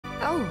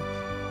Oh,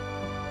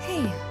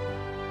 hey.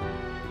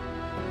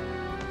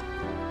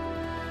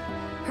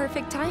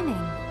 Perfect timing.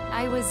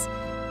 I was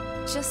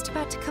just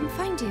about to come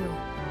find you.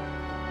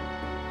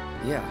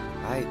 Yeah,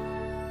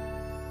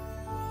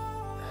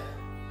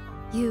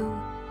 You...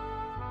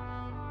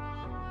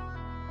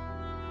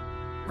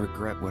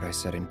 regret what I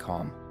said in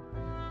Calm.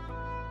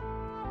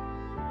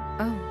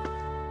 Oh.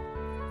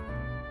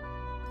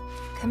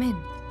 Come in.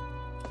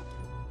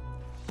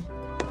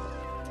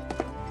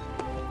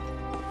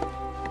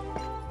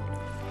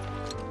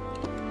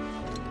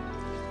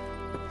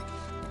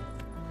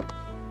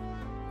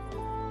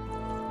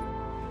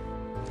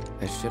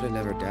 I should have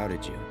never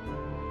doubted you.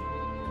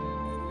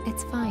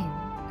 It's fine.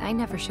 I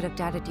never should have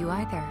doubted you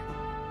either.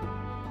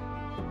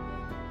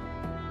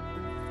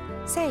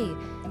 Say,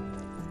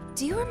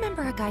 do you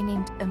remember a guy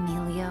named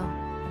Emilio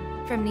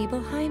from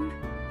Nibelheim?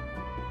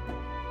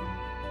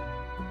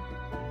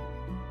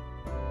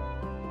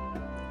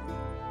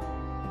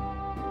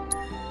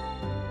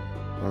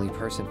 Only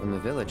person from the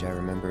village I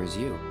remember is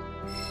you.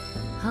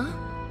 Huh?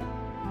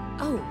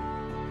 Oh.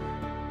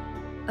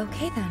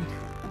 Okay then.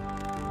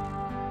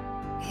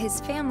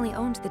 His family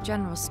owned the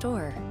general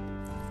store.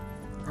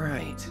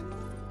 Right.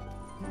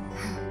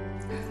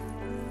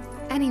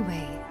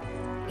 Anyway,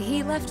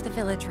 he left the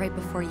village right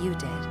before you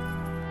did.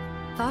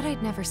 Thought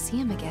I'd never see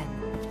him again.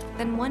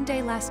 Then one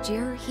day last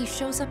year, he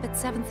shows up at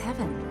 7th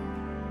Heaven.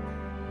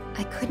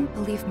 I couldn't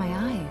believe my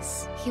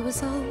eyes. He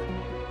was all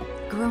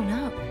grown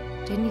up.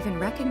 Didn't even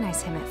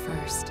recognize him at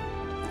first.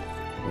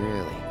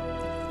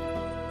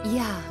 Really?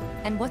 Yeah,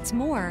 and what's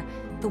more,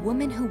 the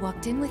woman who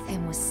walked in with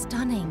him was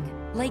stunning.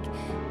 Like,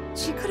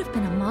 she could have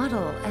been a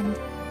model, and...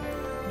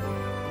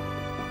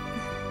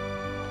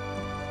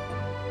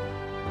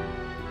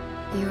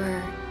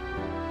 You're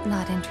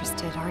not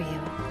interested, are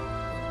you?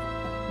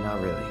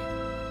 Not really.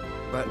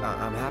 But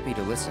I'm happy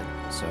to listen,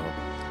 so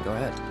go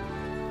ahead.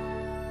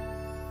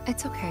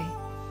 It's okay.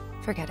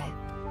 Forget it.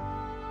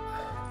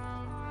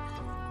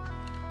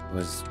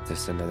 Was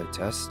this another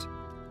test?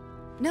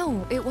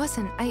 No, it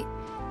wasn't.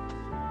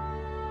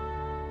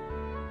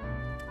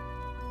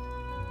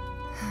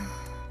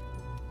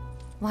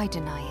 Why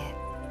deny it?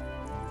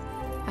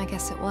 I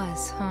guess it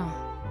was, huh?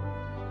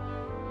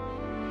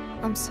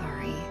 I'm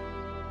sorry.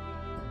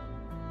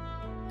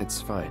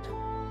 It's fine.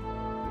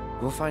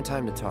 We'll find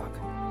time to talk.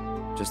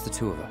 Just the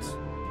two of us.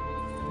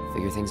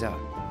 Figure things out.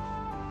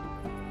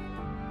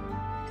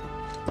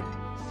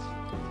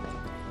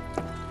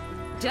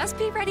 Just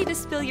be ready to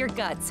spill your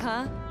guts,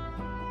 huh?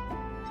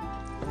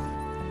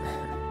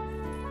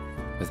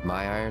 With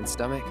my iron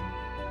stomach?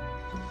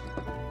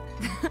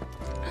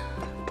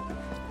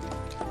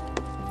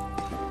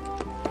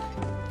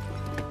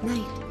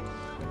 Night.